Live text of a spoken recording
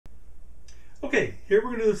Okay, here we're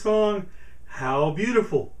going to do the song How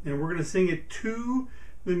Beautiful, and we're going to sing it to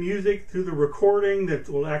the music through the recording that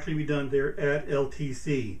will actually be done there at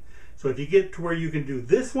LTC. So if you get to where you can do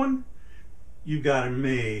this one, you've got it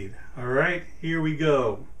made. Alright, here we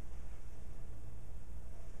go.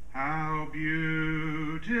 How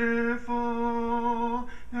beautiful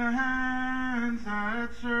the hands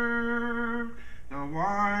that serve the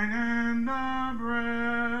wine and the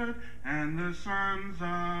bread and the sons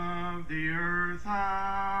of the earth.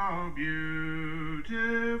 How beautiful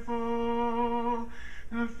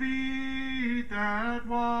the feet that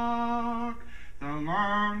walk the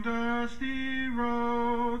long dusty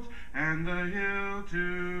roads and the hill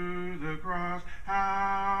to the cross.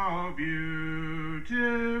 How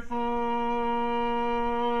beautiful,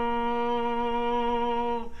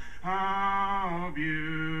 how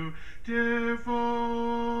beautiful,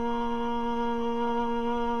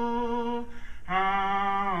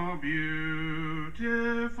 how beautiful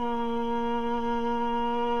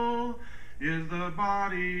is the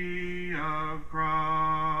body of Christ.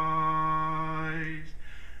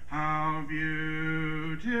 How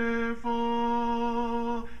beautiful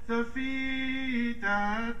the feet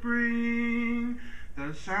that bring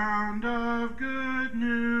the sound of good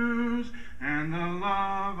news and the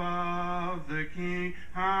love of the King.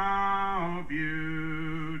 How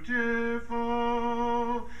beautiful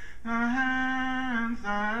the hands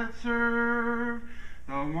that serve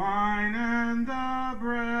the wine and the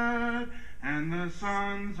bread and the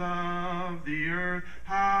sons of the earth.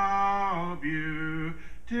 How beautiful,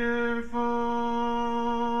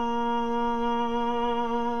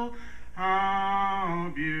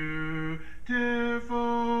 how beautiful,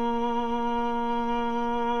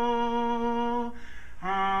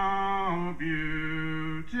 how beautiful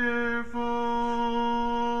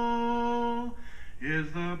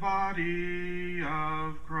is the body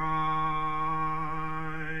of Christ.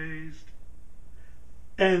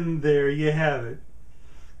 And there you have it.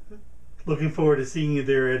 Looking forward to seeing you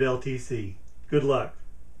there at LTC. Good luck.